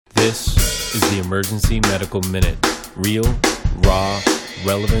This is the Emergency Medical Minute. Real, raw,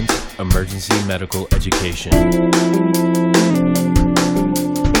 relevant emergency medical education.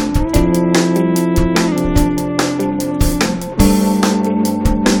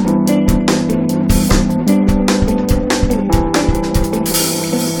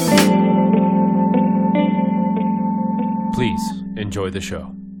 Please enjoy the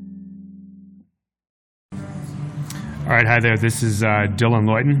show. All right, hi there. This is Dylan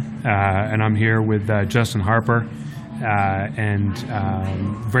Lloyton, and I'm here with Justin Harper, and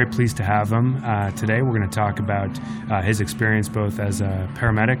very pleased to have him today. We're going to talk about his experience both as a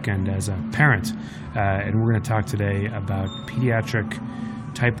paramedic and as a parent, and we're going to talk today about pediatric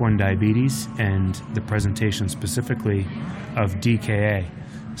type 1 diabetes and the presentation specifically of DKA.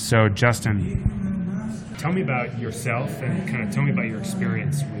 So, Justin, tell me about yourself and kind of tell me about your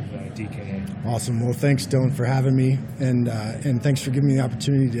experience with DKA. Awesome. Well, thanks, Dylan, for having me, and thanks for giving me the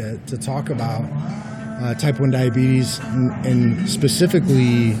opportunity to talk about type 1 diabetes and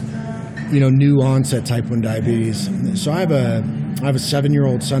specifically, new onset type 1 diabetes. So I have a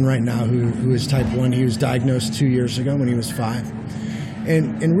 7-year-old son right now who is type 1. He was diagnosed 2 years ago when he was 5.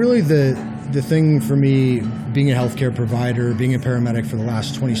 And really the thing for me, being a healthcare provider, being a paramedic for the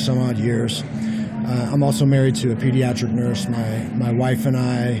last 20 some odd years, I'm also married to a pediatric nurse. My wife and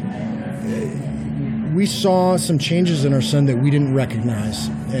I, we saw some changes in our son that we didn't recognize,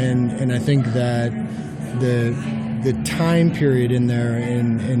 and I think that the time period in there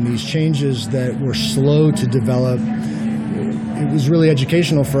and these changes that were slow to develop, it was really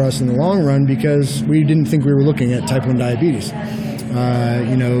educational for us in the long run because we didn't think we were looking at type 1 diabetes.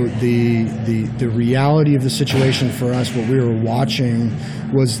 The reality of the situation for us, what we were watching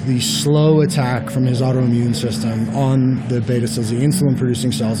was the slow attack from his autoimmune system on the beta cells, the insulin-producing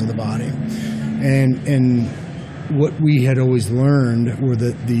cells of the body. And what we had always learned were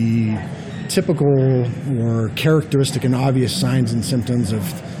that the typical or characteristic and obvious signs and symptoms of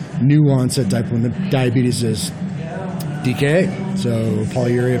new onset type 1 diabetes is DKA, so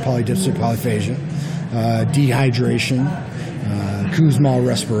polyuria, polydipsia, polyphagia, dehydration, Kussmaul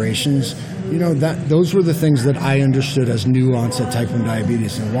respirations. Those were the things that I understood as new onset type 1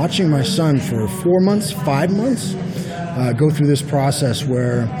 diabetes. And watching my son for 4 months, 5 months, go through this process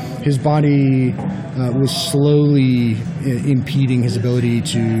where his body was slowly impeding his ability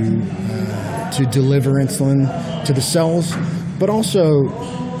to deliver insulin to the cells, but also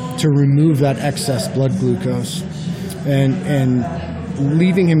to remove that excess blood glucose and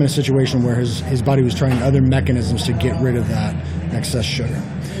leaving him in a situation where his body was trying other mechanisms to get rid of that excess sugar.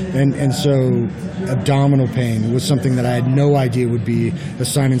 And so abdominal pain was something that I had no idea would be a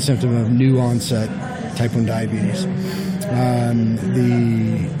sign and symptom of new onset type 1 diabetes.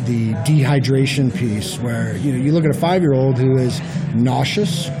 The dehydration piece where, you look at a 5-year-old who is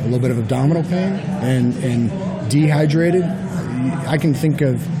nauseous, a little bit of abdominal pain, and dehydrated. I can think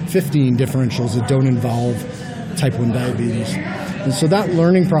of 15 differentials that don't involve type 1 diabetes. And so that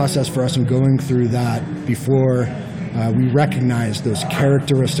learning process for us and going through that before we recognized those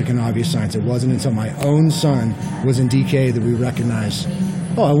characteristic and obvious signs. It wasn't until my own son was in DKA that we recognized,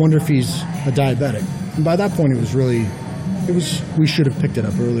 I wonder if he's a diabetic. And by that point, we should have picked it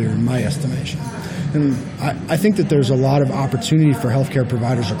up earlier in my estimation. And I think that there's a lot of opportunity for healthcare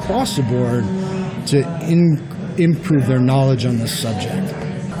providers across the board to improve their knowledge on this subject.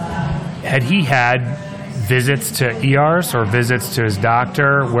 Had he had visits to ERs or visits to his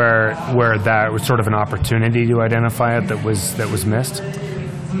doctor where that was sort of an opportunity to identify it that was missed?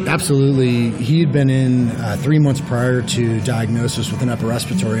 Absolutely. He had been in 3 months prior to diagnosis with an upper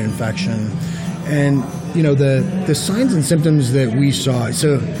respiratory infection. And, the signs and symptoms that we saw,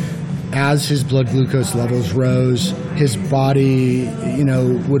 so as his blood glucose levels rose, his body,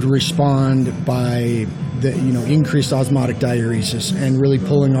 would respond by the, increased osmotic diuresis and really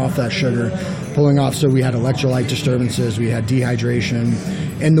pulling off that sugar, so we had electrolyte disturbances, we had dehydration.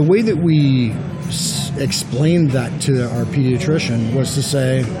 And the way that we explained that to our pediatrician was to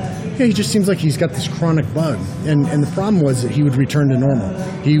say, he just seems like he's got this chronic bug. And the problem was that he would return to normal.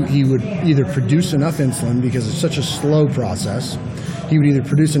 He would either produce enough insulin, because it's such a slow process, he would either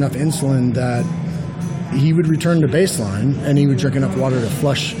produce enough insulin that he would return to baseline and he would drink enough water to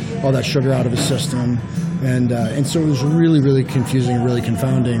flush all that sugar out of his system. And so it was really, really confusing and really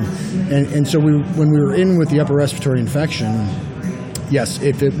confounding. And so when we were in with the upper respiratory infection, yes,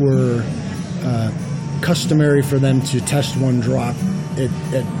 if it were customary for them to test one drop at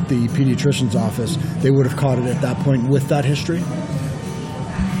the pediatrician's office, they would have caught it at that point with that history.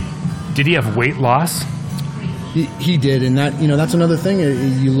 Did he have weight loss? He did, and that's another thing.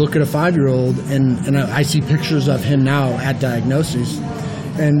 You look at a 5-year-old, and I see pictures of him now at diagnosis,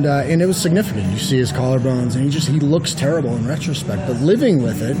 And it was significant. You see his collarbones, and he looks terrible in retrospect. But living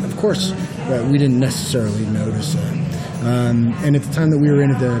with it, of course, we didn't necessarily notice it. And at the time that we were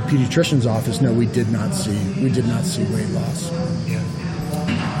in at the pediatrician's office, no, we did not see weight loss.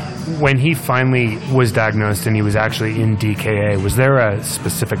 When he finally was diagnosed and he was actually in DKA, was there a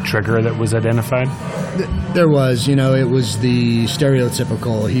specific trigger that was identified? There was. It was the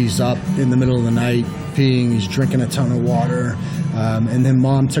stereotypical. He's up in the middle of the night peeing, he's drinking a ton of water, and then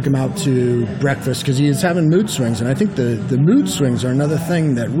mom took him out to breakfast because he was having mood swings. And I think the mood swings are another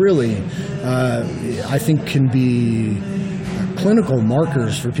thing that really I think can be clinical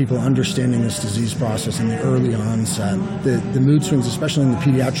markers for people understanding this disease process in the early onset. The mood swings, especially in the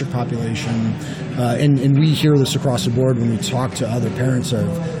pediatric population, and we hear this across the board when we talk to other parents of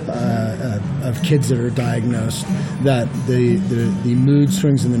kids that are diagnosed, that the mood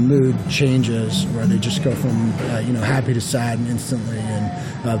swings and the mood changes, where they just go from happy to sad instantly,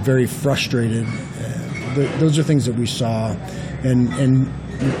 and very frustrated. Those are things that we saw, and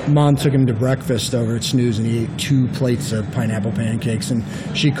Mom took him to breakfast over at Snooze, and he ate 2 plates of pineapple pancakes. And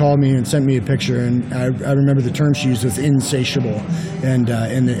she called me and sent me a picture, and I remember the term she used was insatiable, and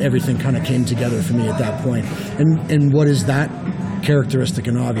everything kind of came together for me at that point. And what is that characteristic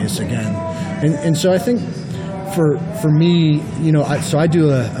and obvious again? And so I think for me, so I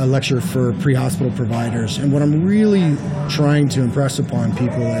do a lecture for pre-hospital providers, and what I'm really trying to impress upon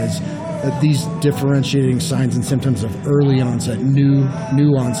people is these differentiating signs and symptoms of early onset, new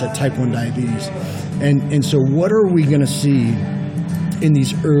onset type 1 diabetes. And so what are we going to see in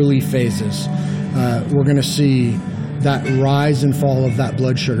these early phases? We're going to see that rise and fall of that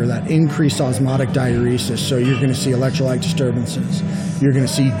blood sugar, that increased osmotic diuresis. So you're going to see electrolyte disturbances. You're going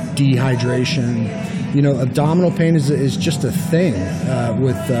to see dehydration. Abdominal pain is just a thing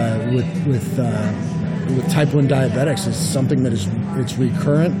with type 1 diabetics. It's something that it's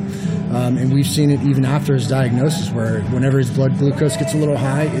recurrent, and we've seen it even after his diagnosis, where whenever his blood glucose gets a little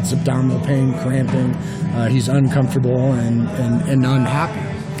high, it's abdominal pain, cramping, he's uncomfortable and unhappy.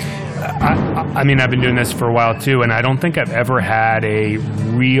 I mean, I've been doing this for a while too, and I don't think I've ever had a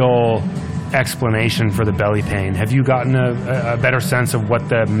real explanation for the belly pain. Have you gotten a better sense of what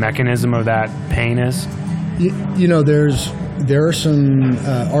the mechanism of that pain is? There are some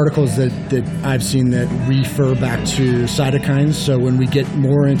articles that I've seen that refer back to cytokines. So when we get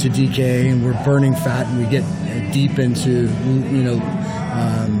more into DKA and we're burning fat and we get deep into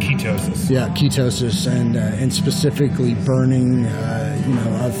ketosis. Yeah, ketosis and specifically burning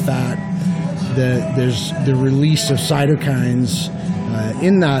of fat. There's the release of cytokines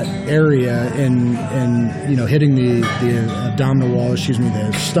in that area and hitting the abdominal wall,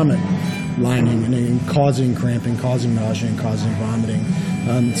 the stomach lining, and causing cramping, causing nausea, and causing vomiting.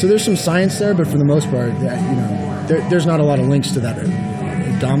 So there's some science there, but for the most part, there's not a lot of links to that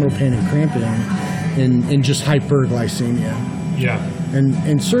abdominal pain and cramping in just hyperglycemia. Yeah.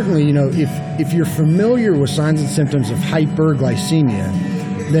 And certainly, if you're familiar with signs and symptoms of hyperglycemia,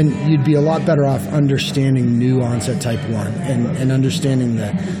 then you'd be a lot better off understanding new onset type 1 and understanding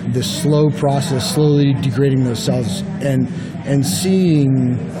the slow process, slowly degrading those cells and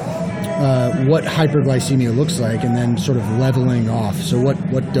seeing what hyperglycemia looks like, and then sort of leveling off. So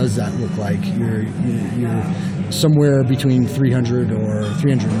what does that look like? You're somewhere between 300 or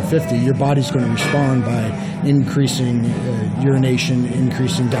 350. Your body's going to respond by increasing urination,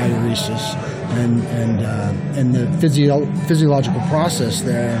 increasing diuresis, and the physiological process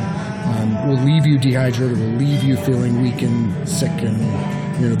there will leave you dehydrated, will leave you feeling weak and sick, and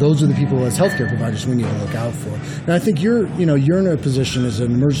those are the people as healthcare providers we need to look out for. And I think you're in a position as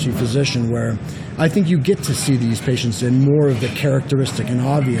an emergency physician where I think you get to see these patients in more of the characteristic and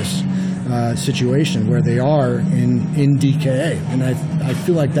obvious situation where they are in DKA, and I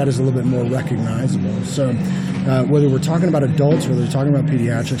feel like that is a little bit more recognizable. So whether we're talking about adults, whether we're talking about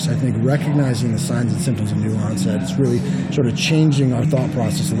pediatrics, I think recognizing the signs and symptoms of new onset, it's really sort of changing our thought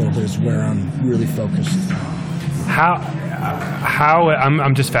process a little bit is where I'm really focused. How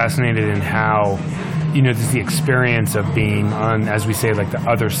I'm just fascinated in how there's the experience of being on, as we say, like the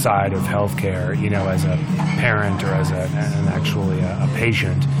other side of healthcare, as a parent or as actually a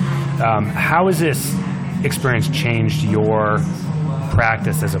patient. How has this experience changed your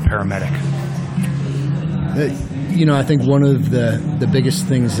practice as a paramedic? I think one of the biggest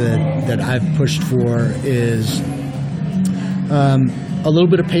things that I've pushed for is a little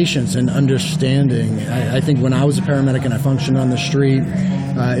bit of patience and understanding. I think when I was a paramedic and I functioned on the street,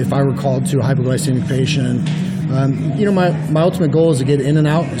 if I were called to a hypoglycemic patient, my ultimate goal is to get in and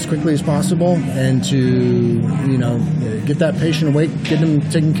out as quickly as possible and to, get that patient awake, get them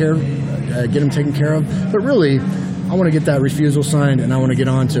taken care of. But really, I want to get that refusal signed, and I want to get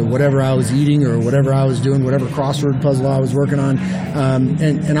on to whatever I was eating or whatever I was doing, whatever crossword puzzle I was working on,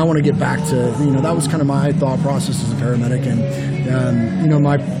 and I want to get back to, that was kind of my thought process as a paramedic. And,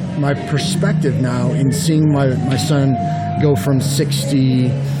 my perspective now in seeing my son go from 60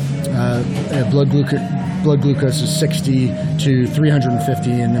 blood glucose is 60 to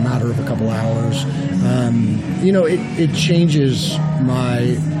 350 in a matter of a couple hours. It changes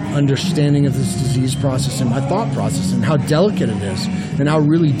my understanding of this disease process and my thought process and how delicate it is and how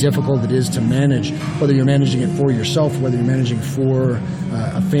really difficult it is to manage, whether you're managing it for yourself, whether you're managing for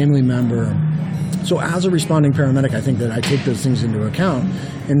a family member. So as a responding paramedic, I think that I take those things into account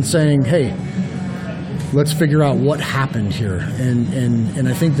and saying, hey, let's figure out what happened here. And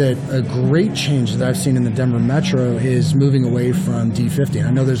I think that a great change that I've seen in the Denver Metro is moving away from D50. And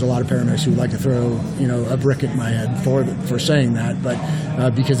I know there's a lot of paramedics who would like to throw, a brick at my head for saying that, but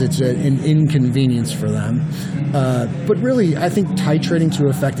because it's an inconvenience for them. But really, I think titrating to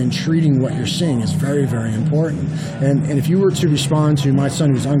effect and treating what you're seeing is very, very important. And if you were to respond to my son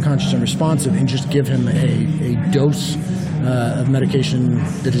who's unconscious and responsive and just give him a dose of medication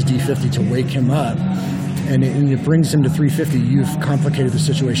that is D50 to wake him up, and it brings him to 350, you've complicated the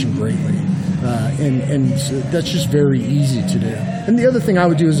situation greatly. And so that's just very easy to do. And the other thing I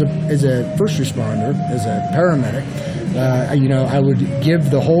would do as a first responder, as a paramedic, I would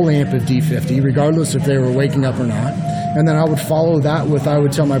give the whole amp of D50, regardless if they were waking up or not. And then I would follow that with, I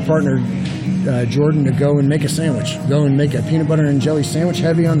would tell my partner, Jordan, to go and make a sandwich. Go and make a peanut butter and jelly sandwich,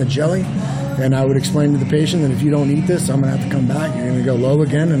 heavy on the jelly. And I would explain to the patient that if you don't eat this, I'm going to have to come back. You're going to go low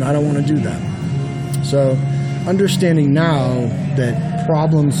again, and I don't want to do that. So understanding now that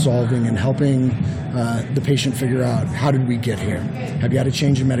problem solving and helping the patient figure out, how did we get here? Have you had a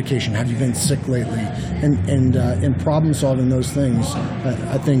change in medication? Have you been sick lately? And problem solving those things,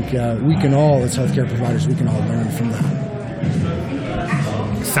 I think we can all, as healthcare providers, we can all learn from that.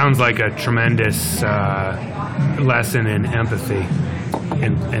 Sounds like a tremendous lesson in empathy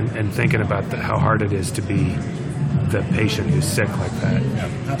and thinking about how hard it is to be the patient who's sick like that. Yeah,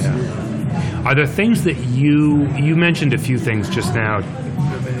 absolutely. Yeah. Are there things that you mentioned a few things just now,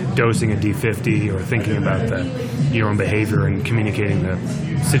 dosing a D50 or thinking about your own behavior and communicating the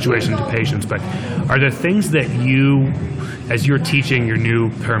situation to patients, but are there things that you, as you're teaching your new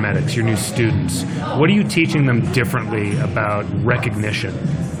paramedics, your new students, what are you teaching them differently about recognition?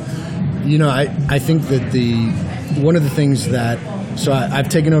 I think that one of the things that, so I've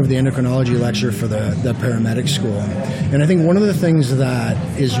taken over the endocrinology lecture for the paramedic school, and I think one of the things that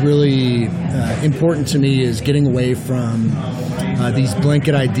is really important to me is getting away from these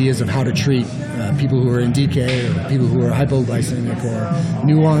blanket ideas of how to treat people who are in DKA or people who are hypoglycemic or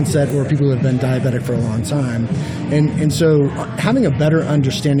new onset or people who have been diabetic for a long time. And so having a better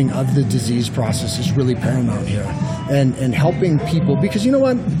understanding of the disease process is really paramount here, and helping people, because you know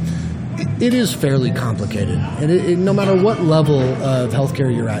what? It is fairly complicated, and no matter what level of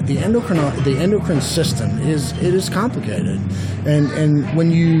healthcare you're at, the endocrine system is complicated, and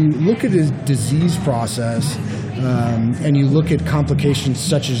when you look at a disease process, and you look at complications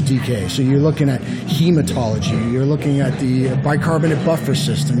such as DKA, so you're looking at hematology, you're looking at the bicarbonate buffer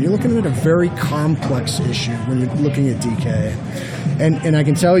system, you're looking at a very complex issue when you're looking at DKA. And I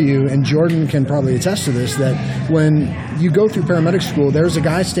can tell you, and Jordan can probably attest to this, that when you go through paramedic school, there's a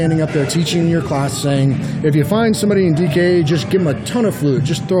guy standing up there teaching in your class saying, if you find somebody in DKA, just give them a ton of fluid.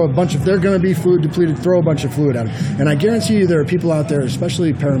 Just throw a bunch of, they're going to be fluid depleted, throw a bunch of fluid at them. And I guarantee you there are people out there,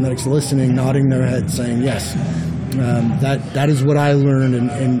 especially paramedics, listening, nodding their heads, saying, yes, that is what I learned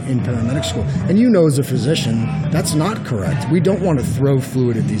in paramedic school. And as a physician, that's not correct. We don't want to throw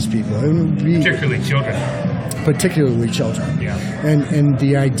fluid at these people. Particularly children. Yeah. And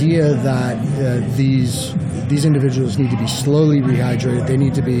the idea that these individuals need to be slowly rehydrated.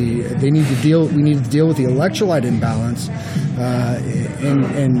 We need to deal with the electrolyte imbalance,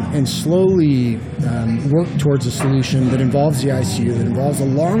 and slowly work towards a solution that involves the ICU, that involves a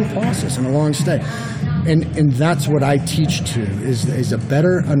long process and a long stay. And that's what I teach to, is a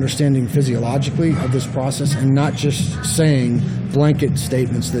better understanding physiologically of this process, and not just saying blanket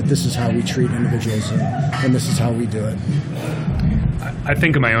statements that this is how we treat individuals and this is how we do it. I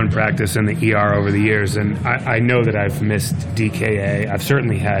think of my own practice in the ER over the years, and I know that I've missed DKA. I've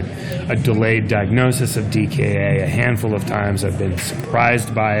certainly had a delayed diagnosis of DKA a handful of times. I've been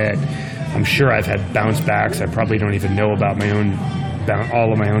surprised by it. I'm sure I've had bounce backs. I probably don't even know about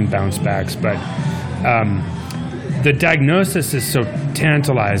all of my own bounce backs, but the diagnosis is so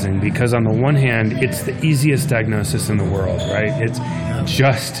tantalizing because on the one hand, it's the easiest diagnosis in the world, right? It's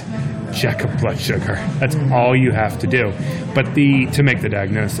just check a blood sugar. That's all you have to do. But to make the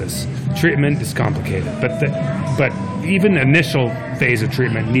diagnosis, treatment is complicated. But even initial phase of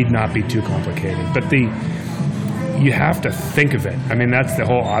treatment need not be too complicated. But you have to think of it. I mean, that's the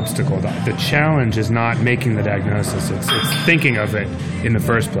whole obstacle. The challenge is not making the diagnosis. It's thinking of it in the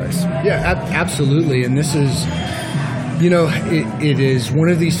first place. Yeah, absolutely. And this is, it is one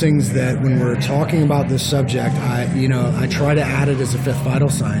of these things that when we're talking about this subject, I try to add it as a fifth vital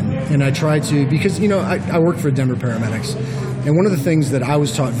sign. And I try to, because, I work for Denver Paramedics. And one of the things that I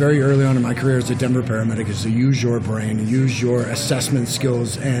was taught very early on in my career as a Denver paramedic is to use your brain, use your assessment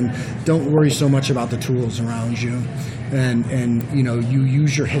skills, and don't worry so much about the tools around you. And you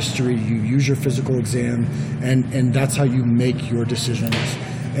use your history, you use your physical exam, and that's how you make your decisions.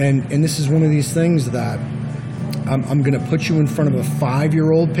 And this is one of these things that I'm going to put you in front of a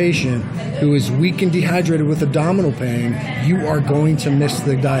 5-year-old patient who is weak and dehydrated with abdominal pain. You are going to miss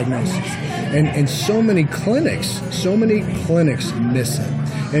the diagnosis. And so many clinics miss it.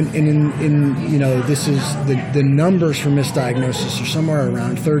 And this is the numbers for misdiagnosis are somewhere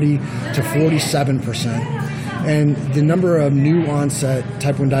around 30 to 47%. And the number of new onset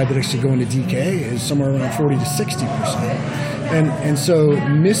type 1 diabetics that go into DKA is somewhere around 40 to 60%. And so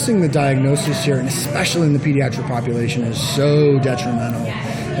missing the diagnosis here, and especially in the pediatric population, is so detrimental.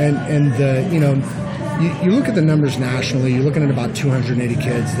 And you look at the numbers nationally, you're looking at about 280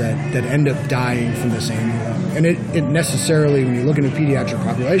 kids that end up dying from this annually. And it necessarily, when you look at the pediatric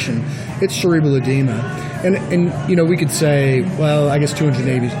population, it's cerebral edema. And we could say, well, I guess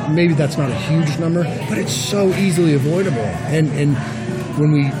 280, maybe that's not a huge number, but it's so easily avoidable. And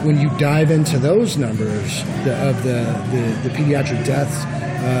when you dive into those numbers of the pediatric deaths,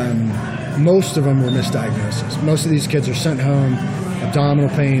 most of them were misdiagnoses. Most of these kids are sent home, abdominal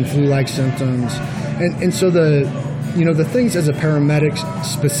pain, flu-like symptoms, and so the things as a paramedic,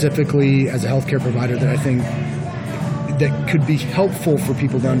 specifically as a healthcare provider, that I think that could be helpful for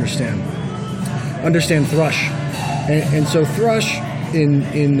people to understand thrush, and so thrush in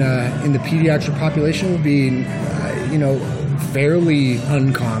the pediatric population would be fairly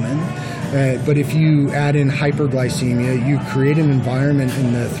uncommon, but if you add in hyperglycemia, you create an environment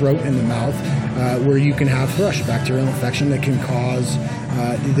in the throat and the mouth where you can have thrush, bacterial infection that can cause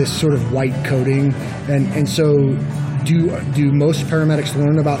this sort of white coating. And so do most paramedics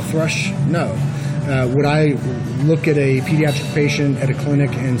learn about thrush? No. Would I look at a pediatric patient at a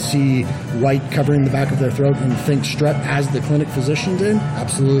clinic and see white covering the back of their throat and think strep as the clinic physician did?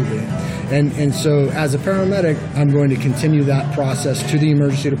 Absolutely. And so as a paramedic, I'm going to continue that process to the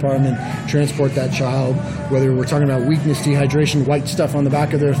emergency department, transport that child, whether we're talking about weakness, dehydration, white stuff on the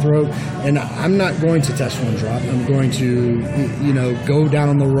back of their throat. And I'm not going to test one drop. I'm going to, go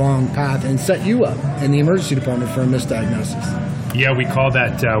down the wrong path and set you up in the emergency department for a misdiagnosis. Yeah, we call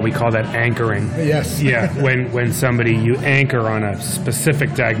that anchoring. Yes. Yeah, when you anchor on a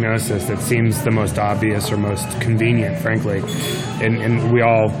specific diagnosis that seems the most obvious or most convenient, frankly, and we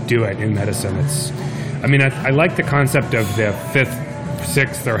all do it in medicine. I like the concept of the 5th,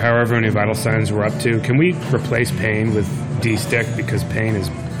 6th, or however many vital signs we're up to. Can we replace pain with D-stick, because pain is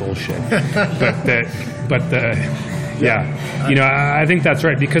bullshit? I think that's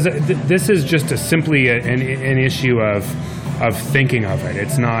right, because this is just simply an issue of thinking of it.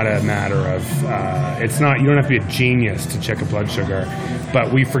 It's not a matter of you don't have to be a genius to check a blood sugar,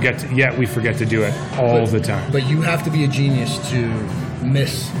 but we forget to do it all the time. But you have to be a genius to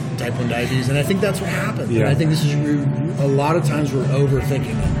miss type 1 diabetes, and I think that's what happens. Yeah. And I think this is a lot of times we're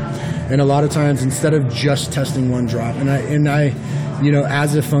overthinking it, and a lot of times instead of just testing one drop, and I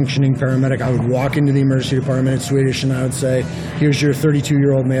as a functioning paramedic, I would walk into the emergency department at Swedish and I would say, here's your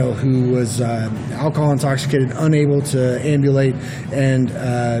 32-year-old male who was alcohol intoxicated, unable to ambulate, and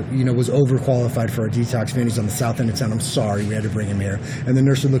was overqualified for a detox van. He's on the south end of town. I'm sorry, we had to bring him here. And the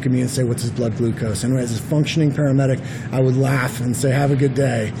nurse would look at me and say, what's his blood glucose? And as a functioning paramedic, I would laugh and say, have a good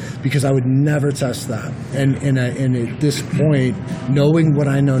day, because I would never test that. And at this point, knowing what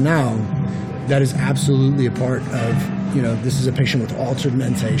I know now, that is absolutely a part of, this is a patient with altered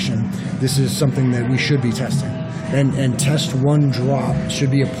mentation. This is something that we should be testing. And test one drop should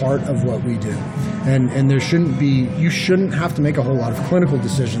be a part of what we do. And you shouldn't have to make a whole lot of clinical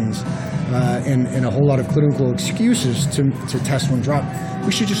decisions and a whole lot of clinical excuses to test one drop.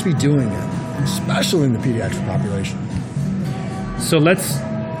 We should just be doing it, especially in the pediatric population. So let's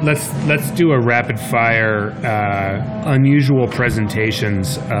do a rapid fire unusual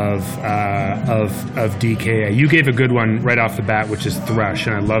presentations of DKA. You gave a good one right off the bat, which is thrush,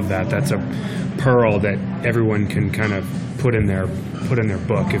 and I love that. That's a pearl that everyone can kind of put in their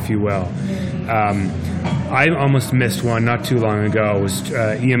book, if you will. I almost missed one not too long ago. It was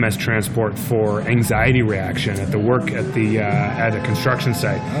EMS transport for anxiety reaction at a construction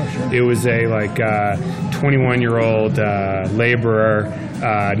site. Oh, sure. It was a 21-year-old laborer,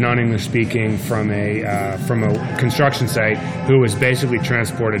 non-English speaking, from a construction site who was basically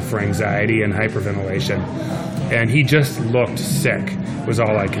transported for anxiety and hyperventilation, and he just looked sick. Was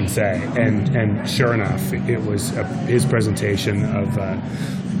all I can say. And sure enough, it was his presentation of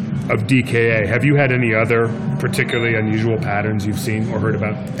DKA. Have you had any other particularly unusual patterns you've seen or heard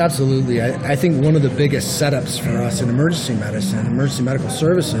about? Absolutely. I think one of the biggest setups for us in emergency medicine, emergency medical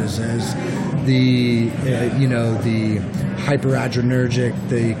services, is the hyperadrenergic,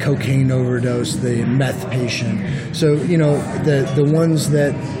 the cocaine overdose, the meth patient. So, the ones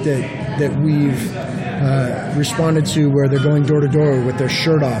that we've responded to where they're going door to door with their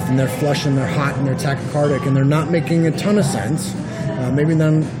shirt off and they're flush and they're hot and they're tachycardic and they're not making a ton of sense. Maybe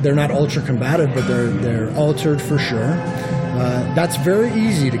they're not ultra combative, but they're altered for sure. That's very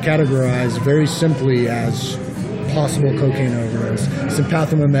easy to categorize very simply as possible cocaine overdose,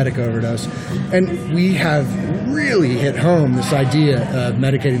 sympathomimetic overdose. And we have really hit home this idea of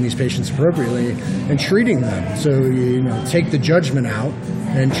medicating these patients appropriately and treating them. So, take the judgment out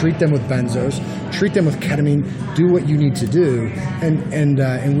and treat them with benzos, treat them with ketamine, do what you need to do. And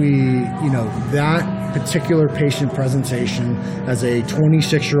we, that particular patient presentation as a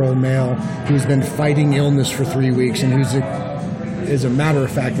 26-year-old male who's been fighting illness for 3 weeks and who's as a matter of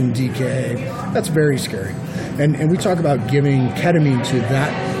fact in DKA, that's very scary. And we talk about giving ketamine to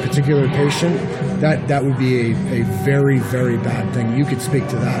that particular patient, that would be a very, very bad thing. You could speak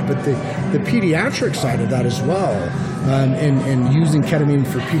to that. But the pediatric side of that as well, and using ketamine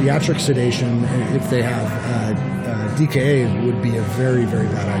for pediatric sedation if they have DKA would be a very, very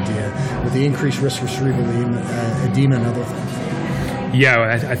bad idea with the increased risk for cerebral edema and other things.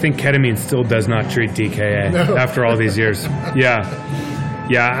 Yeah, I think ketamine still does not treat DKA after all these years. Yeah,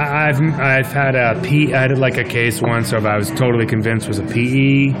 I've had I had like a case once of I was totally convinced was a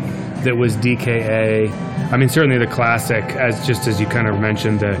PE that was DKA. I mean, certainly the classic, as you kind of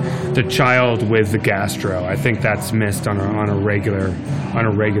mentioned, the child with the gastro. I think that's missed on a regular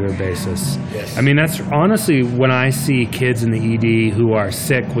basis. Yes. I mean, that's honestly when I see kids in the ED who are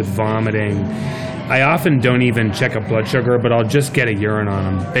sick with vomiting. I often don't even check a blood sugar, but I'll just get a urine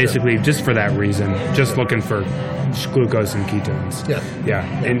on them, basically just for that reason, just looking for glucose and ketones. Yeah.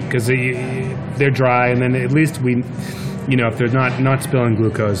 And because they're dry, and then at least we, if they're not spilling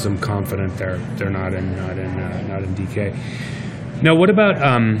glucose, I'm confident they're not in DK. Now, what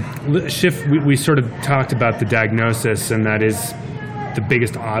about shift? We sort of talked about the diagnosis, and that is the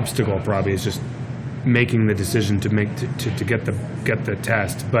biggest obstacle. Probably is just making the decision to get the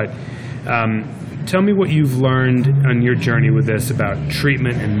test, but. Tell me what you've learned on your journey with this about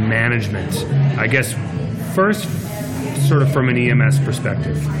treatment and management. I guess first, sort of from an EMS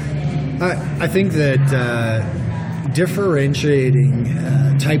perspective. I think that differentiating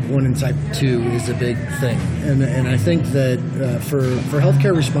type 1 and type 2 is a big thing. And I think that for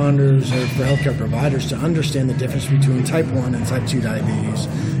healthcare responders or for healthcare providers to understand the difference between type 1 and type 2 diabetes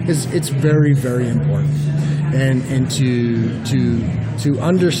it's very, very important. And to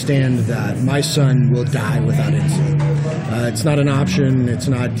understand that my son will die without insulin. It's not an option. It's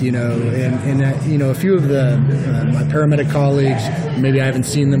not, a few of my paramedic colleagues, maybe I haven't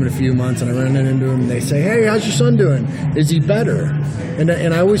seen them in a few months, and I run into them, and they say, "Hey, how's your son doing? Is he better?" And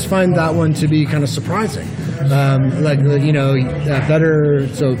I always find that one to be kind of surprising. Better.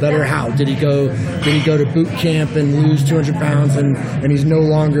 So better how? Did he go to boot camp and lose 200 pounds and he's no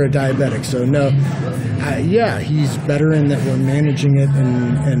longer a diabetic? So no. Yeah, he's better in that we're managing it,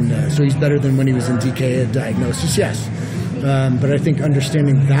 and so he's better than when he was in DKA diagnosis, yes. But I think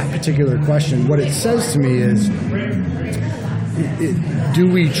understanding that particular question, what it says to me is, do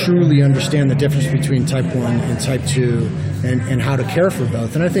we truly understand the difference between type 1 and type 2 and how to care for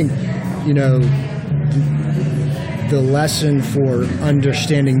both? And I think, the lesson for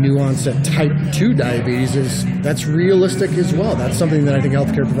understanding new onset type 2 diabetes that's realistic as well. That's something that I think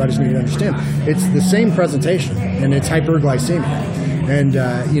healthcare providers need to understand. It's the same presentation, and it's hyperglycemia. And,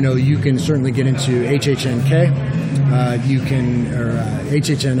 you can certainly get into HHNK.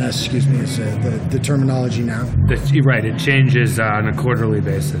 HHNS, excuse me, is the terminology now. You're right. It changes on a quarterly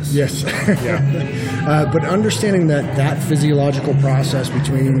basis. Yes. Yeah. But understanding that physiological process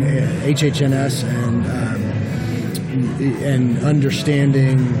between HHNS and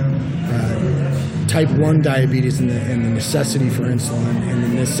understanding type 1 diabetes and the necessity for insulin and the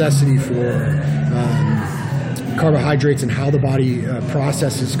necessity for carbohydrates and how the body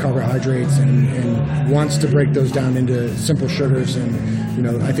processes carbohydrates and wants to break those down into simple sugars. And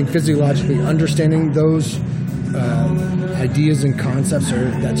I think physiologically understanding those ideas and concepts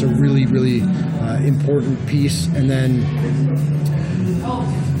that's a really, really important piece. And then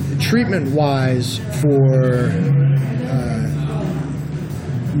treatment-wise for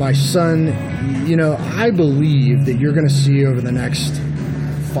my son, I believe that you're going to see over the next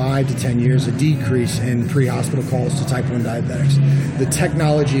 5 to 10 years a decrease in pre-hospital calls to type 1 diabetics. The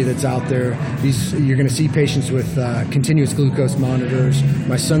technology that's out there, you're going to see patients with continuous glucose monitors.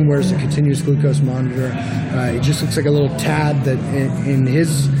 My son wears a continuous glucose monitor. It just looks like a little tab that in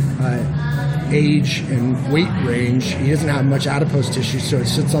his age and weight range, he doesn't have much adipose tissue, so it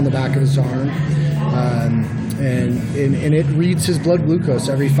sits on the back of his arm. And it reads his blood glucose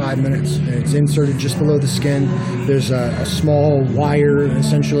every 5 minutes. And it's inserted just below the skin. There's a small wire,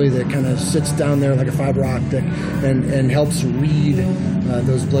 essentially, that kind of sits down there like a fiber optic and helps read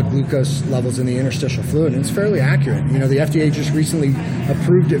those blood glucose levels in the interstitial fluid. And it's fairly accurate. The FDA just recently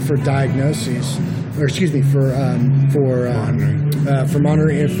approved it for diagnoses, or excuse me, for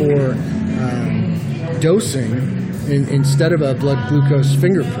monitoring and for dosing instead of a blood glucose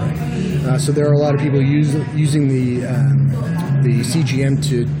fingerprint. So there are a lot of people using the CGM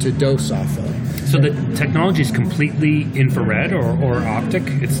to dose off of. So the technology is completely infrared or optic?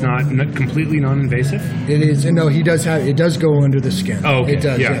 It's not completely non-invasive? It is. No, it does go under the skin. Oh, okay. It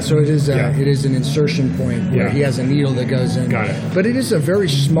does. Yeah. So it is an insertion point where he has a needle that goes in. Got it. But it is a very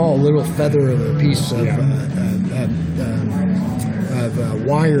small little feather of a piece of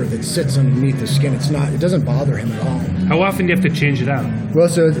wire that sits underneath the skin. It doesn't bother him at all. How often do you have to change it out? Well,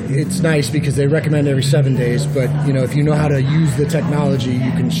 so it's nice because they recommend every 7 days, but if you know how to use the technology,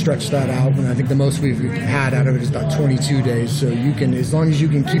 you can stretch that out. And I think the most we've had out of it is about 22 days. So you can, as long as you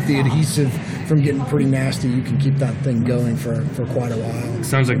can keep the adhesive from getting pretty nasty, you can keep that thing going for quite a while.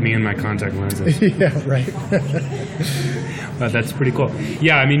 Sounds like me and my contact lenses. Yeah, right. That's pretty cool.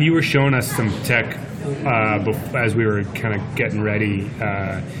 Yeah, I mean, you were showing us some tech as we were kind of getting ready.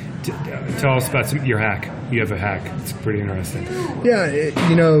 Tell us about your hack. You have a hack. It's pretty interesting. Yeah,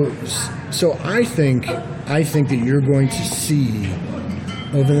 so I think that you're going to see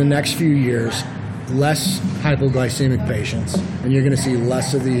over the next few years less hypoglycemic patients, and you're going to see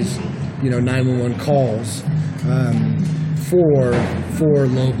less of these 911 calls for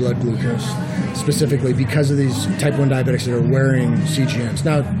low blood glucose, specifically because of these type 1 diabetics that are wearing CGMs.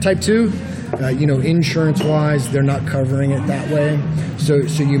 Now, type 2, insurance-wise, they're not covering it that way, so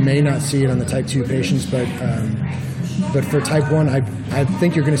you may not see it on the type 2 patients, but for type 1, I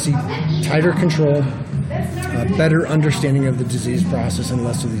think you're going to see tighter control, better understanding of the disease process, and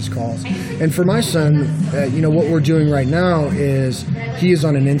less of these calls. And for my son, what we're doing right now is he is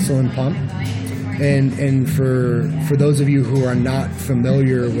on an insulin pump, and for those of you who are not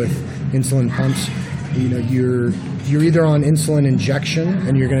familiar with insulin pumps, you're either on insulin injection,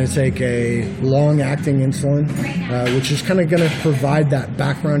 and you're going to take a long-acting insulin, which is kind of going to provide that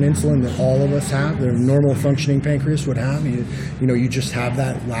background insulin that all of us have, the normal functioning pancreas would have. You just have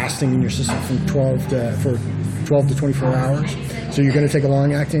that lasting in your system from 12 to 24 hours. So you're going to take a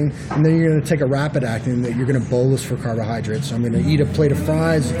long-acting, and then you're going to take a rapid-acting that you're going to bolus for carbohydrates. So I'm going to eat a plate of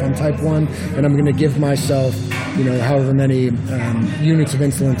fries if I'm type 1, and I'm going to give myself, however many units of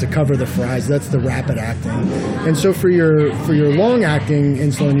insulin to cover the fries. That's the rapid-acting. And so for your long-acting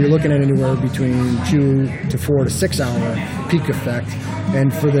insulin, you're looking at anywhere between 2 to 4 to 6 hour peak effect.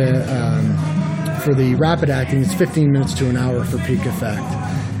 And for the rapid-acting, it's 15 minutes to an hour for peak effect.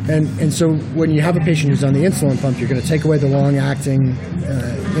 And so when you have a patient who's on the insulin pump, you're going to take away the long-acting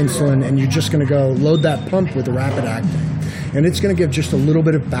insulin, and you're just going to go load that pump with the rapid-acting. And it's going to give just a little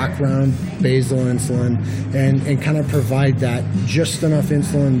bit of background basal insulin and kind of provide that just enough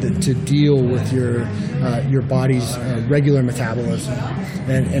insulin to deal with your body's regular metabolism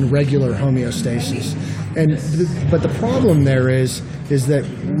and regular homeostasis. But the problem there is that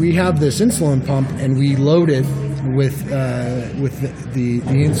we have this insulin pump, and we load it with the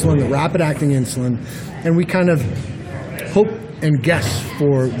insulin, the rapid-acting insulin, and we kind of hope and guess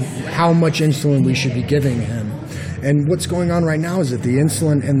for how much insulin we should be giving him. And what's going on right now is that the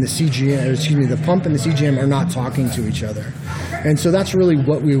insulin and the pump and the CGM are not talking to each other. And so that's really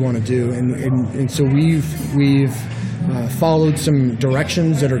what we want to do. And so we've followed some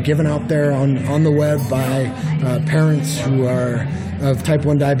directions that are given out there on the web by parents who are of type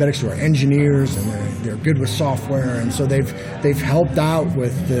 1 diabetics who are engineers, and they're good with software, and so they've helped out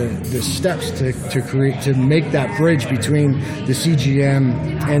with the steps to make that bridge between the CGM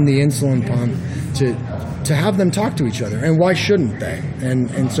and the insulin pump to to have them talk to each other, and why shouldn't they?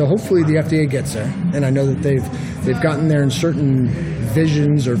 And so hopefully the FDA gets there, and I know that they've gotten there in certain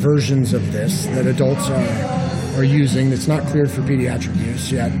visions or versions of this that adults are using. It's not cleared for pediatric use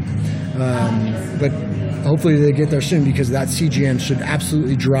yet, but hopefully they get there soon, because that CGM should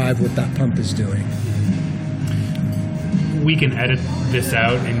absolutely drive what that pump is doing. We can edit this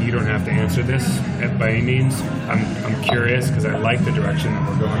out, and you don't have to answer this by any means. I'm curious, because I like the direction that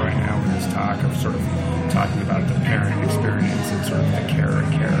we're going right now with this talk of sort of talking about the parent experience and sort of the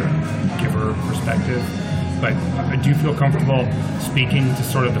caregiver perspective. But do you feel comfortable speaking to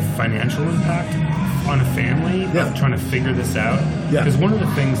sort of the financial impact on a family of trying to figure this out? Because one of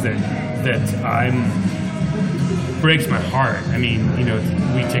the things that breaks my heart. I mean,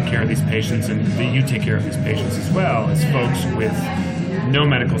 we take care of these patients, and you take care of these patients as well, as folks with no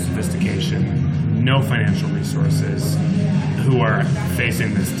medical sophistication, no financial resources, who are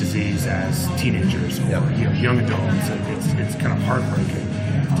facing this disease as teenagers or young adults. It's kind of heartbreaking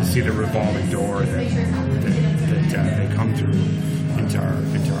to see the revolving door that they come through into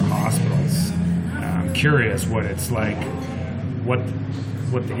our hospitals. I'm curious what it's like, what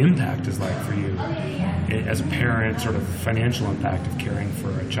the impact is like for you as a parent, sort of financial impact of caring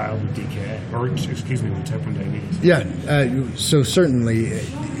for a child with DKA, or with type 1 diabetes. Yeah, so certainly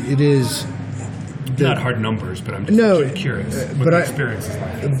it is. Not hard numbers, but I'm just curious what the experience is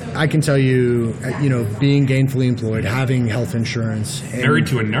like. I can tell you, being gainfully employed, having health insurance. Married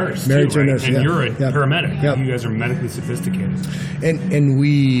to a nurse. And you're a paramedic. Yep. You guys are medically sophisticated. And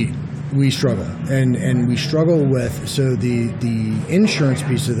we struggle. And we struggle with, so the insurance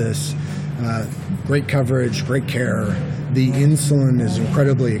piece of this, great coverage, great care. The insulin is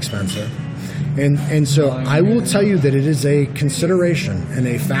incredibly expensive. And so I will tell you that it is a consideration and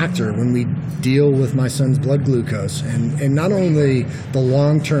a factor when we deal with my son's blood glucose, and not only the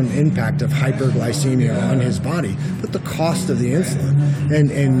long-term impact of hyperglycemia on his body, but the cost of the insulin.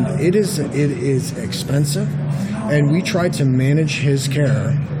 And it is expensive, and we try to manage his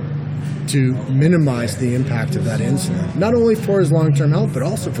care to minimize the impact of that insulin, not only for his long-term health, but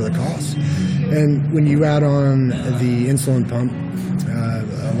also for the cost. And when you add on the insulin pump,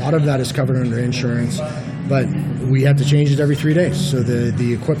 a lot of that is covered under insurance, but we have to change it every 3 days. So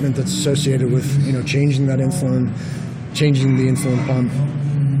the equipment that's associated with changing that insulin, changing the insulin pump,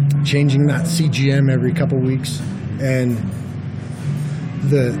 changing that CGM every couple weeks, and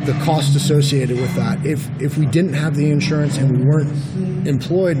the cost associated with that. If we didn't have the insurance and we weren't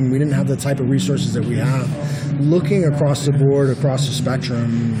employed and we didn't have the type of resources that we have, looking across the board, across the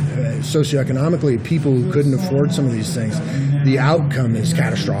spectrum, socioeconomically, people who couldn't afford some of these things, the outcome is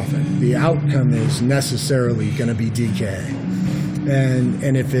catastrophic. The outcome is necessarily going to be DKA.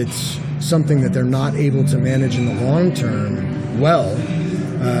 And if it's something that they're not able to manage in the long term,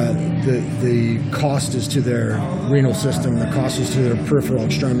 the cost is to their renal system, the cost is to their peripheral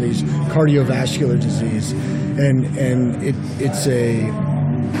extremities, cardiovascular disease, and it's a,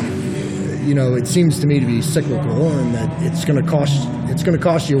 it seems to me to be cyclical, and that it's going to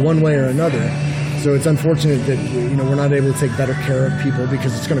cost you one way or another. So it's unfortunate that we're not able to take better care of people,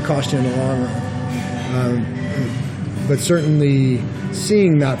 because it's going to cost you in the long run. But certainly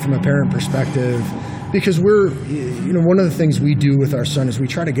seeing that from a parent perspective, because we're, one of the things we do with our son is we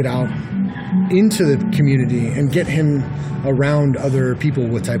try to get out into the community and get him around other people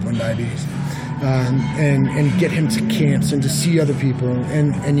with type 1 diabetes, and get him to camps and to see other people.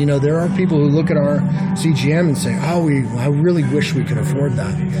 And there are people who look at our CGM and say, I really wish we could afford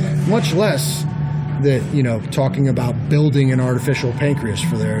that. Much less that, talking about building an artificial pancreas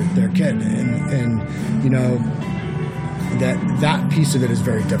for their kid. And that piece of it is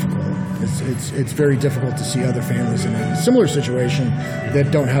very difficult. It's very difficult to see other families in a similar situation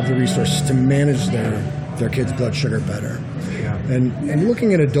that don't have the resources to manage their kids' blood sugar better. Yeah. And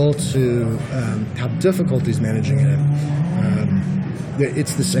looking at adults who have difficulties managing it,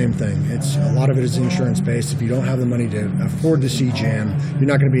 it's the same thing. A lot of it is insurance based. If you don't have the money to afford the CGM, you're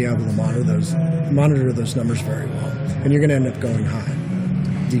not going to be able to monitor those numbers very well, and you're going to end up going high.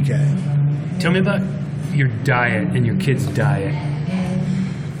 DK. Tell me about your diet and your kids' diet.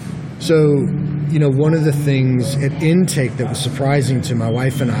 So, one of the things at intake that was surprising to my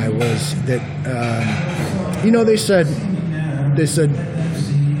wife and I was that, they said,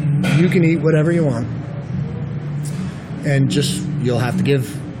 you can eat whatever you want, and you'll have to give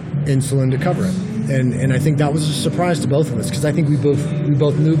insulin to cover it. And I think that was a surprise to both of us, because I think we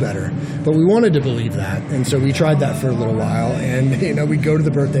both knew better, but we wanted to believe that, and so we tried that for a little while. And we'd go to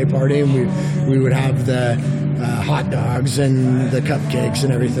the birthday party, and we would have the hot dogs and the cupcakes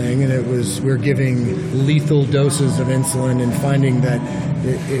and everything, and we're giving lethal doses of insulin and finding that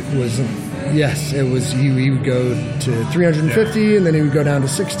it Yes, it was. He would go to 350, and then he would go down to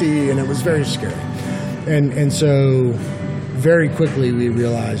 60, and it was very scary. And so very quickly we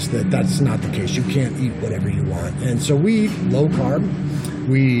realized that that's not the case. You can't eat whatever you want. And so we eat low carb.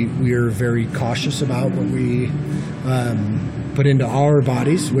 We are very cautious about what we put into our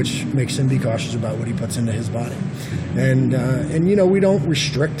bodies, which makes him be cautious about what he puts into his body. And you know, we don't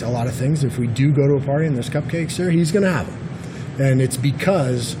restrict a lot of things. If we do go to a party and there's cupcakes there, he's going to have them. And it's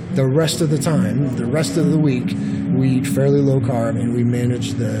because the rest of the time, the rest of the week, we eat fairly low carb and we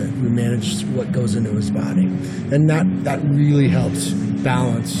manage what goes into his body, and that really helps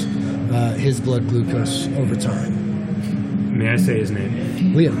balance his blood glucose over time. May I say his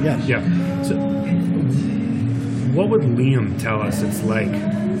name? Liam, yes. Yeah. So, what would Liam tell us it's like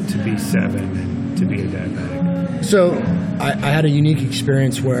to be 7 and to be a diabetic? So I had a unique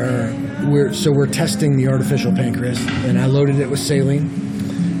experience where we're testing the artificial pancreas, and I loaded it with saline,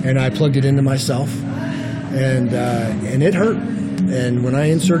 and I plugged it into myself, and it hurt. And when I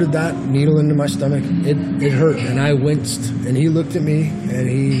inserted that needle into my stomach, it hurt, and I winced. And he looked at me, and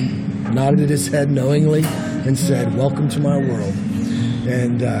he nodded his head knowingly and said, "Welcome to my world."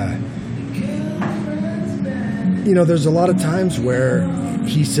 And you know, there's a lot of times where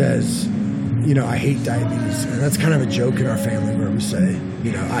he says, you know, "I hate diabetes," and that's kind of a joke in our family where we say,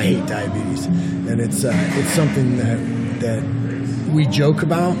 you know, "I hate diabetes," and it's something that we joke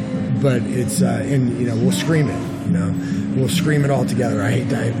about, but it's and you know, we'll scream it. You know, we'll scream it all together. "I hate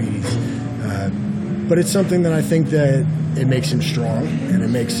diabetes," but it's something that I think that it makes him strong, and it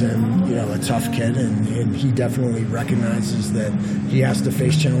makes him, you know, a tough kid, and he definitely recognizes that he has to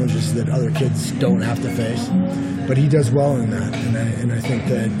face challenges that other kids don't have to face. But he does well in that, and I think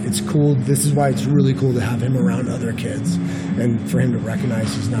that it's cool. This is why it's really cool to have him around other kids, and for him to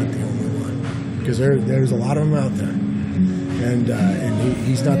recognize he's not the only one, because there's a lot of them out there, and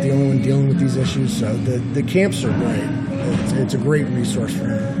he's not the only one dealing with these issues. So the camps are great. It's a great resource for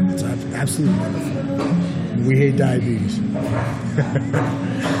him. It's absolutely wonderful. We hate diabetes.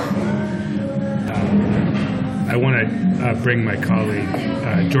 I want to bring my colleague,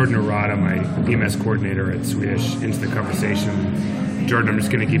 Jordan Arata, my EMS coordinator at Swedish, into the conversation. Jordan, I'm just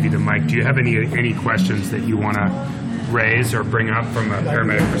going to give you the mic. Do you have any questions that you want to raise or bring up from a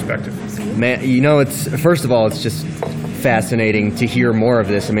paramedic perspective? Man, you know, first of all, it's just fascinating to hear more of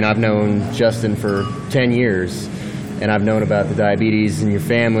this. I mean, I've known Justin for 10 years, and I've known about the diabetes in your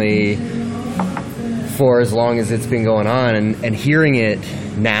family for as long as it's been going on, and hearing it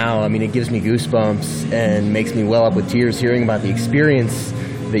now, I mean, it gives me goosebumps and makes me well up with tears hearing about the experience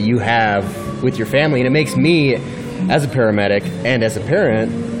that you have with your family. And it makes me, as a paramedic and as a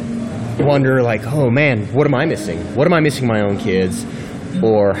parent, wonder, like, oh man, what am I missing? What am I missing my own kids?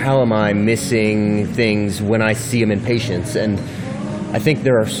 Or how am I missing things when I see them in patients? And I think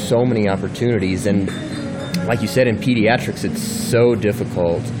there are so many opportunities, and like you said, in pediatrics, it's so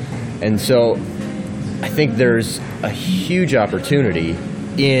difficult. And so I think there's a huge opportunity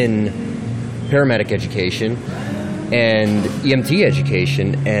in paramedic education and EMT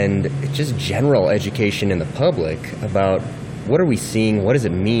education and just general education in the public about what are we seeing, what does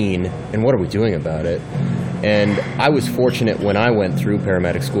it mean, and what are we doing about it. And I was fortunate when I went through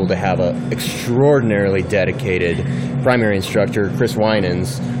paramedic school to have an extraordinarily dedicated primary instructor, Chris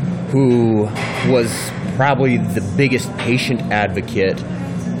Winans, who was probably the biggest patient advocate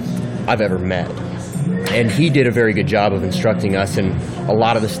I've ever met. And he did a very good job of instructing us, and a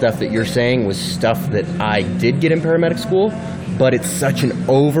lot of the stuff that you're saying was stuff that I did get in paramedic school, but it's such an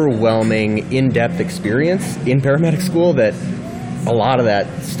overwhelming, in-depth experience in paramedic school that a lot of that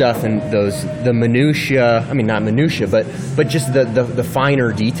stuff and the minutia, I mean not minutia, but just the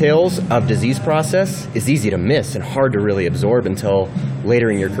finer details of disease process is easy to miss and hard to really absorb until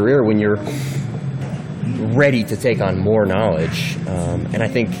later in your career when you're ready to take on more knowledge. And I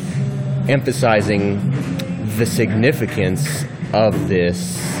think emphasizing the significance of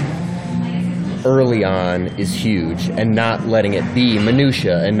this early on is huge, and not letting it be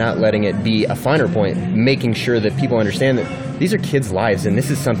minutia and not letting it be a finer point, making sure that people understand that these are kids' lives and this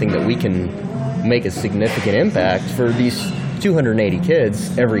is something that we can make a significant impact for these 280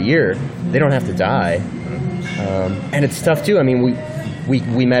 kids every year. They don't have to die. And it's tough too. I mean,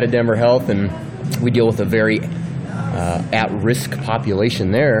 we met at Denver Health, and we deal with a very at-risk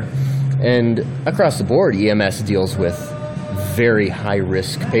population there. And across the board, EMS deals with very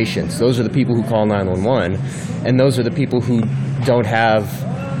high-risk patients. Those are the people who call 911, and those are the people who don't have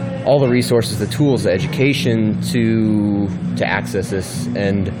all the resources, the tools, the education to access this.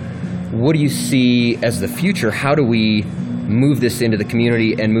 And what do you see as the future? How do we move this into the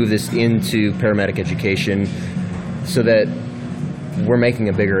community and move this into paramedic education so that we're making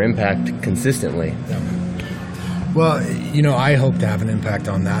a bigger impact consistently. Well, I hope to have an impact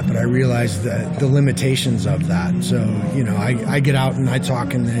on that, but I realize the limitations of that. So, I get out and I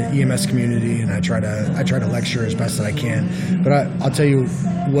talk in the EMS community, and I try to lecture as best that I can. But I'll tell you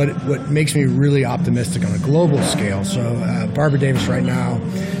what makes me really optimistic on a global scale. So, Barbara Davis right now,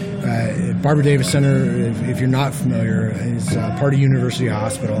 Barbara Davis Center, if you're not familiar, is part of University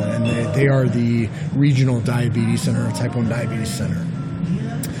Hospital, and they are the regional diabetes center, type 1 diabetes center.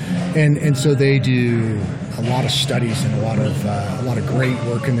 And so they do a lot of studies and a lot of great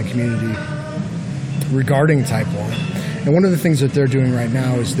work in the community regarding type 1. And one of the things that they're doing right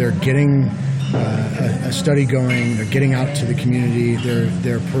now is they're getting a study going. They're getting out to the community.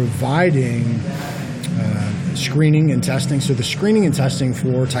 They're providing screening and testing. So the screening and testing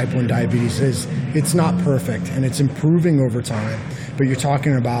for type 1 diabetes it's not perfect, and it's improving over time. But you're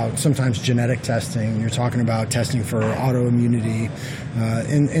talking about sometimes genetic testing. You're talking about testing for autoimmunity.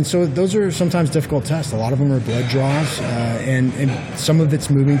 And so those are sometimes difficult tests. A lot of them are blood draws, and some of it's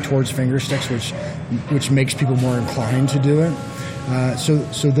moving towards finger sticks, which makes people more inclined to do it.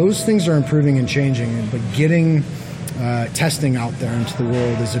 So those things are improving and changing, but getting testing out there into the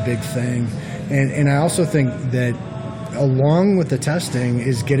world is a big thing. And I also think that along with the testing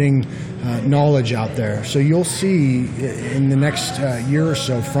is getting knowledge out there. So you'll see in the next year or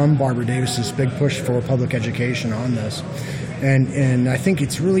so from Barbara Davis this big push for public education on this. And I think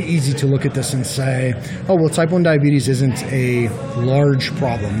it's really easy to look at this and say, oh, well, type 1 diabetes isn't a large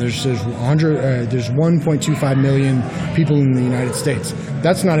problem. There's 1.25 million people in the United States.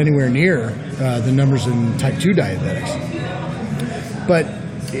 That's not anywhere near the numbers in type 2 diabetics. But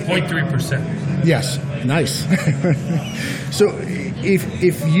 0.3%. Yes, nice. So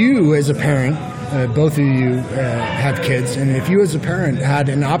if you as a parent, both of you have kids, and if you as a parent had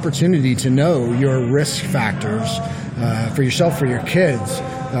an opportunity to know your risk factors for yourself, for your kids,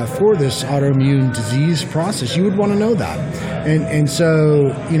 for this autoimmune disease process, you would want to know that. And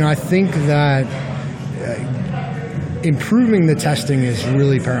so, I think that improving the testing is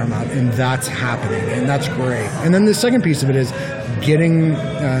really paramount, and that's happening, and that's great. And then the second piece of it is getting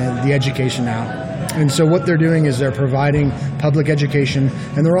the education out. And so what they're doing is they're providing public education,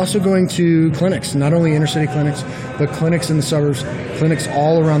 and they're also going to clinics, not only inner city clinics, but clinics in the suburbs, clinics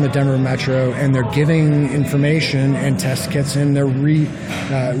all around the Denver metro, and they're giving information and test kits, and they're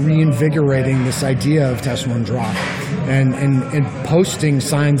reinvigorating this idea of test one drop, and posting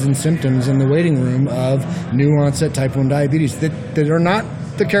signs and symptoms in the waiting room of new onset type 1 diabetes that are not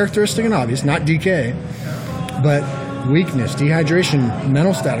the characteristic and obvious, not DK, but weakness, dehydration,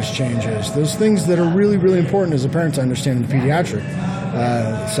 mental status changes, those things that are really, really important as a parent to understand in the pediatric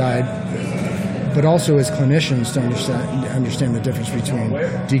side, but also as clinicians to understand the difference between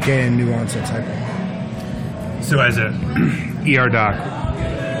DK and new onset type 1. So as a ER doc,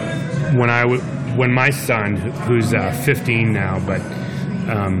 when my son, who's 15 now, but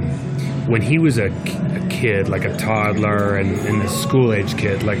when he was a kid, like a toddler and a school-age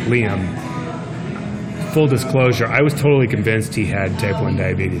kid like Liam, full disclosure, I was totally convinced he had type 1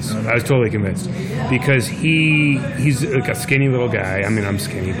 diabetes. I was totally convinced because he's like a skinny little guy. I mean, I'm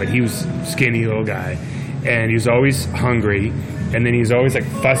skinny, but he was a skinny little guy, and he was always hungry, and then he was always like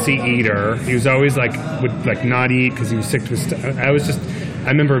fussy eater. He was always like would like not eat because he was sick to his stomach. I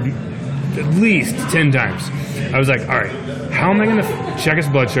remember at least 10 times. I was like, all right, how am I going to check his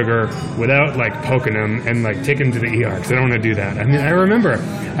blood sugar without like poking him and like take him to the ER? Because I don't want to do that. I mean, I remember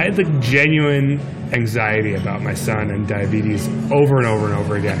I had like genuine anxiety about my son and diabetes over and over and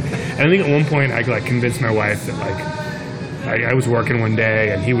over again. And I think at one point I like convinced my wife that like I was working one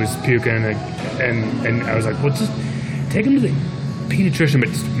day and he was puking and I was like, well, just take him to the pediatrician, but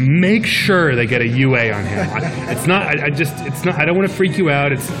just make sure they get a UA on him. I don't want to freak you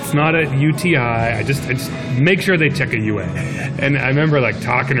out. It's not a UTI. I just make sure they check a UA. And I remember like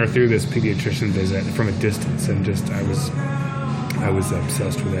talking her through this pediatrician visit from a distance, and just I was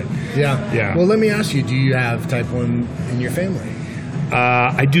obsessed with it. Yeah. Well, let me ask you: do you have type 1 in your family?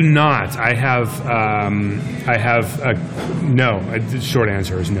 I do not. I have no. The short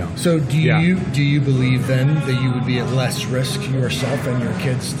answer is no. So do you believe then that you would be at less risk yourself and your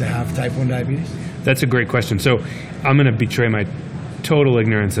kids to have type 1 diabetes? That's a great question. So I'm going to betray my total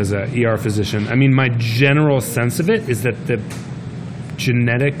ignorance as a ER physician. I mean, my general sense of it is that the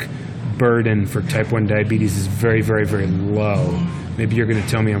genetic burden for type 1 diabetes is very, very, very low. Maybe you're going to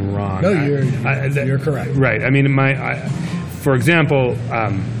tell me I'm wrong. No, you're correct. Right. I mean, for example,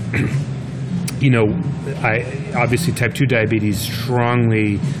 obviously type 2 diabetes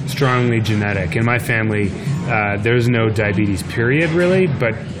strongly genetic. In my family, there's no diabetes period really,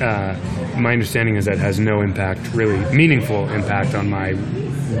 but my understanding is that has no impact, really meaningful impact on my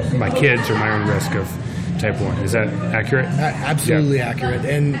kids or my own risk of type 1. Is that accurate? Absolutely accurate.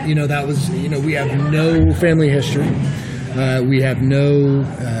 And, that was, we have no family history. We have no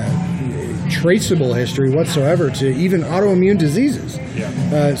traceable history whatsoever to even autoimmune diseases.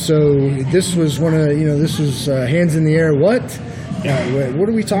 So this was one of, this was hands in the air. What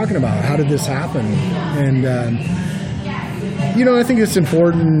are we talking about? How did this happen? And, I think it's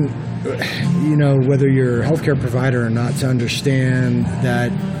important, whether you're a healthcare provider or not, to understand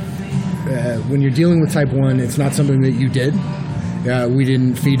that when you're dealing with type 1, it's not something that you did. We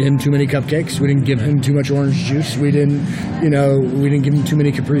didn't feed him too many cupcakes. We didn't give him too much orange juice. We didn't give him too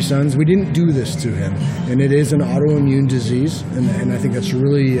many Capri Suns. We didn't do this to him. And it is an autoimmune disease, and I think that's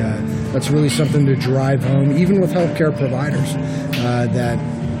really something to drive home, even with healthcare providers, that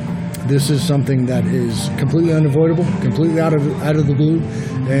this is something that is completely unavoidable, completely out of the blue,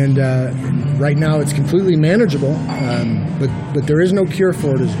 and right now it's completely manageable, but there is no cure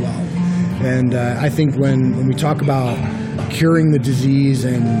for it as well. And I think when we talk about curing the disease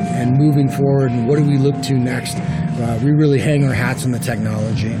and moving forward and what do we look to next, we really hang our hats on the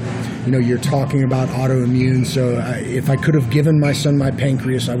technology. You're talking about autoimmune, so if I could have given my son my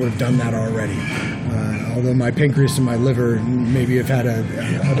pancreas, I would have done that already. Although my pancreas and my liver maybe have had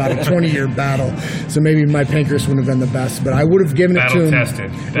about a 20-year battle, so maybe my pancreas wouldn't have been the best, but I would have given it to him.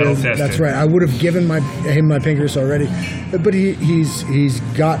 Battle tested. That's right. I would have given him my pancreas already, but he's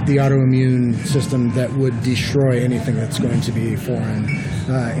got the autoimmune system that would destroy anything that's going to be foreign,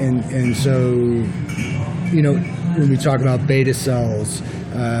 and so when we talk about beta cells,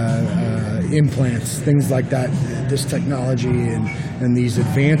 implants, things like that, this technology and these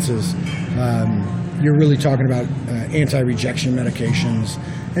advances. You're really talking about anti-rejection medications.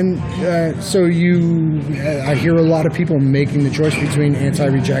 And so I hear a lot of people making the choice between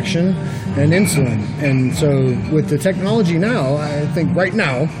anti-rejection and insulin. And so with the technology now, I think right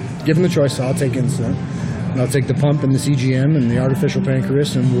now, given the choice, I'll take insulin. And I'll take the pump and the CGM and the artificial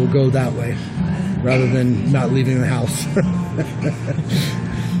pancreas, and we'll go that way rather than not leaving the house.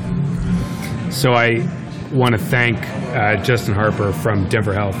 So I want to thank Justin Harper from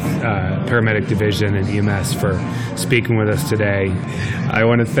Denver Health Paramedic Division and EMS for speaking with us today. I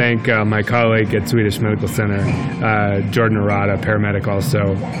want to thank my colleague at Swedish Medical Center, Jordan Arata, paramedic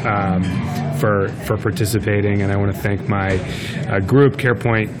also, for participating. And I want to thank my group,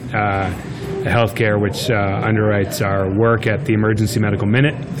 CarePoint Healthcare, which underwrites our work at the Emergency Medical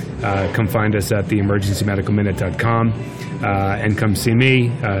Minute. Come find us at theemergencymedicalminute.com. And come see me,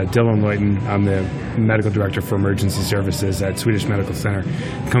 Dylan Luyten. I'm the Medical Director for Emergency Services at Swedish Medical Center.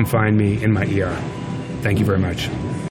 Come find me in my ER. Thank you very much.